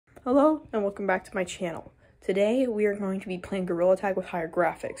Hello and welcome back to my channel. Today we are going to be playing Gorilla Tag with higher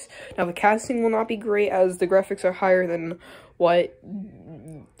graphics. Now the casting will not be great as the graphics are higher than what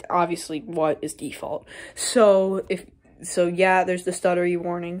is default. So yeah, there's the stuttery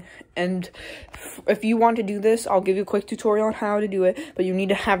warning. And if you want to do this, I'll give you a quick tutorial on how to do it, but you need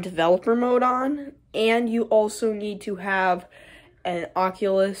to have developer mode on, and you also need to have an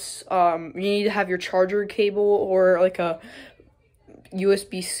Oculus. You need to have your charger cable or like a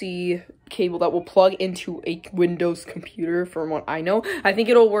USB-C cable that will plug into a Windows computer, from what I know. I think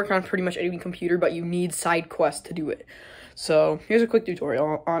it'll work on pretty much any computer, but you need SideQuest to do it. So here's a quick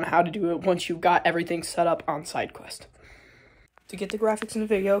tutorial on how to do it once you've got everything set up on SideQuest. To get the graphics in the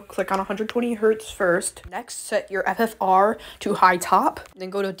video, click on 120 Hz first. Next, set your FFR to high top. Then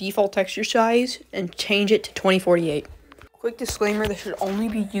go to default texture size and change it to 2048. Quick disclaimer, this should only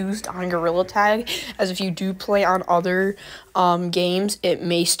be used on Gorilla Tag, as if you do play on other games, it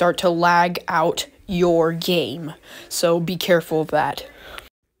may start to lag out your game. So be careful of that.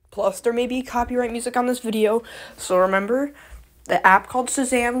 Plus, there may be copyright music on this video, so remember, the app called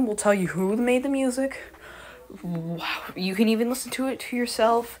Shazam will tell you who made the music. Wow, you can even listen to it to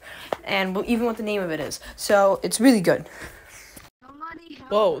yourself, and even what the name of it is. So, it's really good.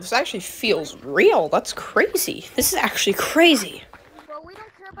 Whoa, this actually feels real. That's crazy. This is actually crazy. Well, we don't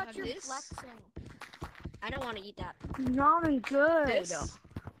care about your flexing. I don't want to eat that. Not good. This.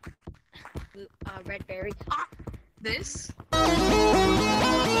 Red berry. Ah! This.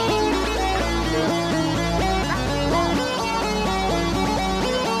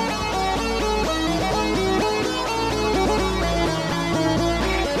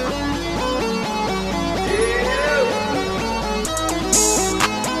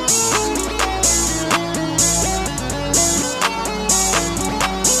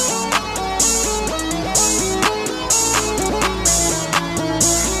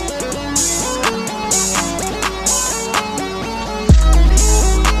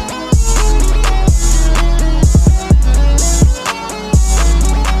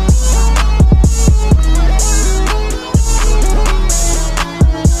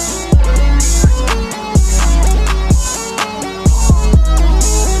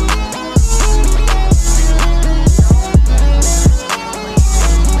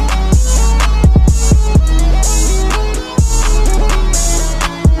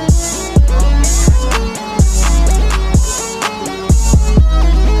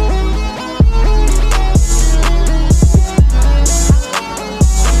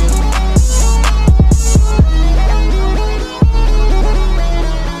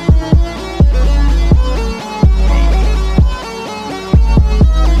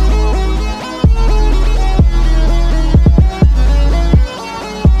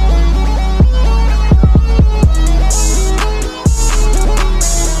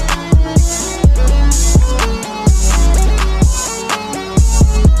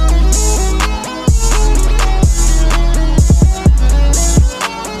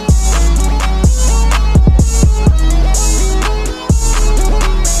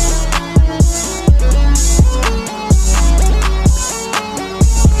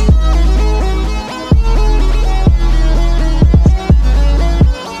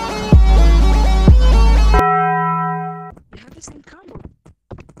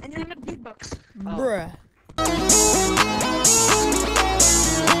 Bruh.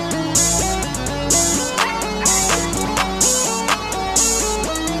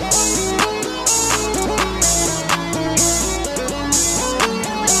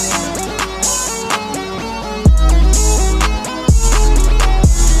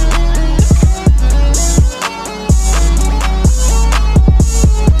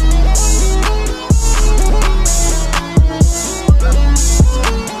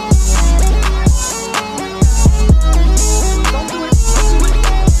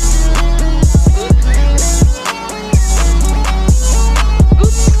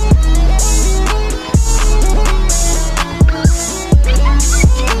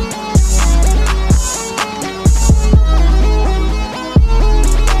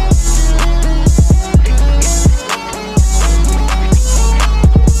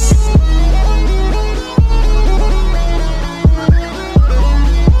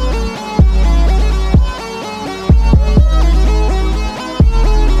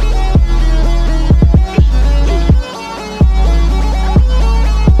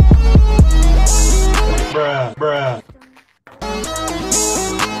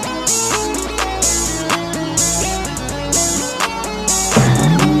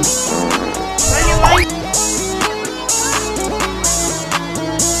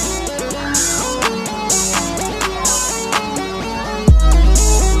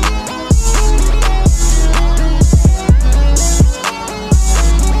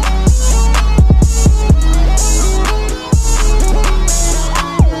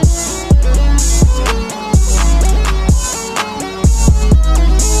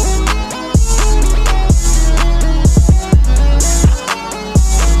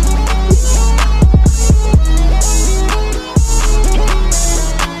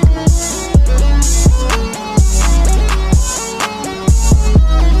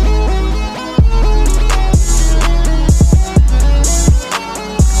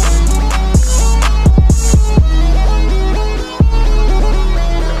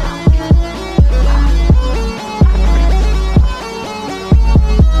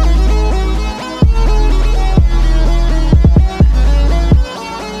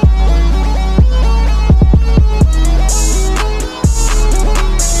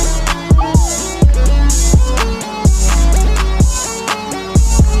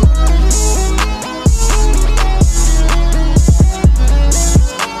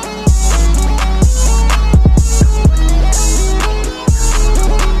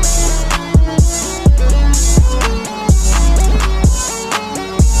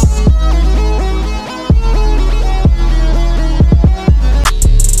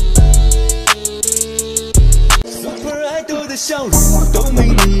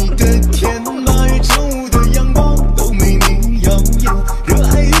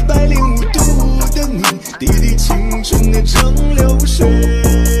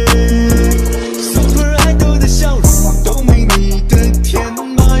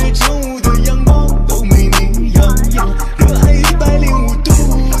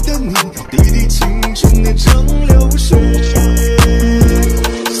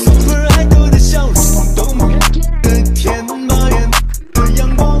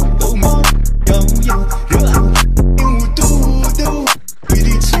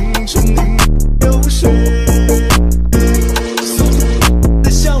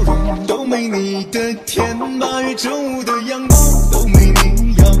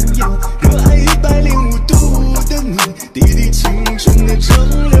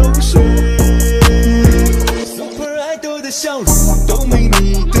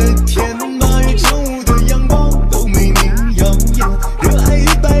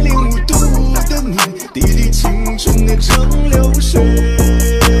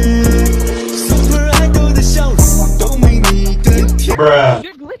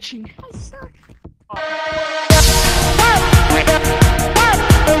 glitching. I suck.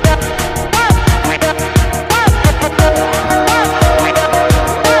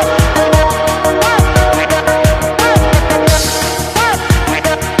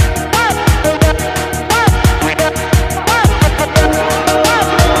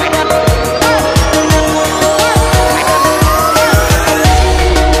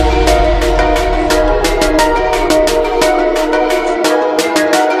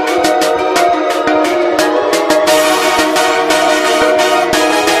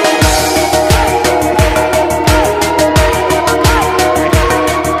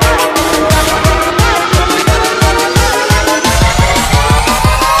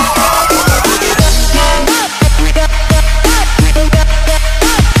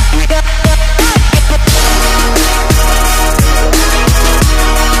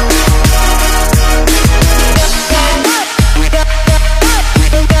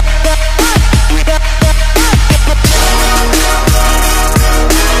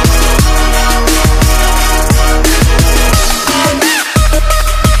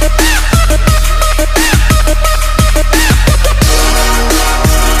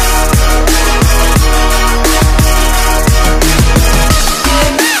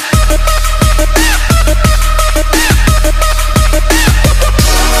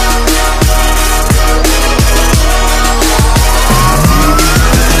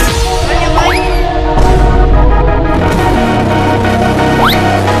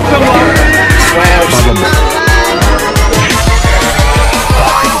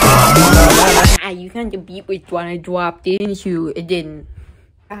 You kind of beat which one I dropped, didn't you? It didn't.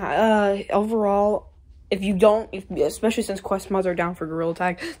 Overall, especially since quest mods are down for Gorilla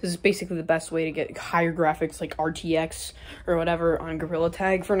Tag, this is basically the best way to get higher graphics like RTX or whatever on Gorilla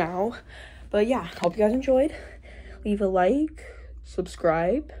Tag for now. But yeah, hope you guys enjoyed. Leave a like,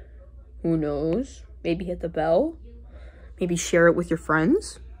 subscribe, who knows, maybe hit the bell, maybe share it with your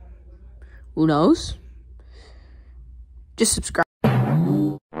friends, who knows, just subscribe.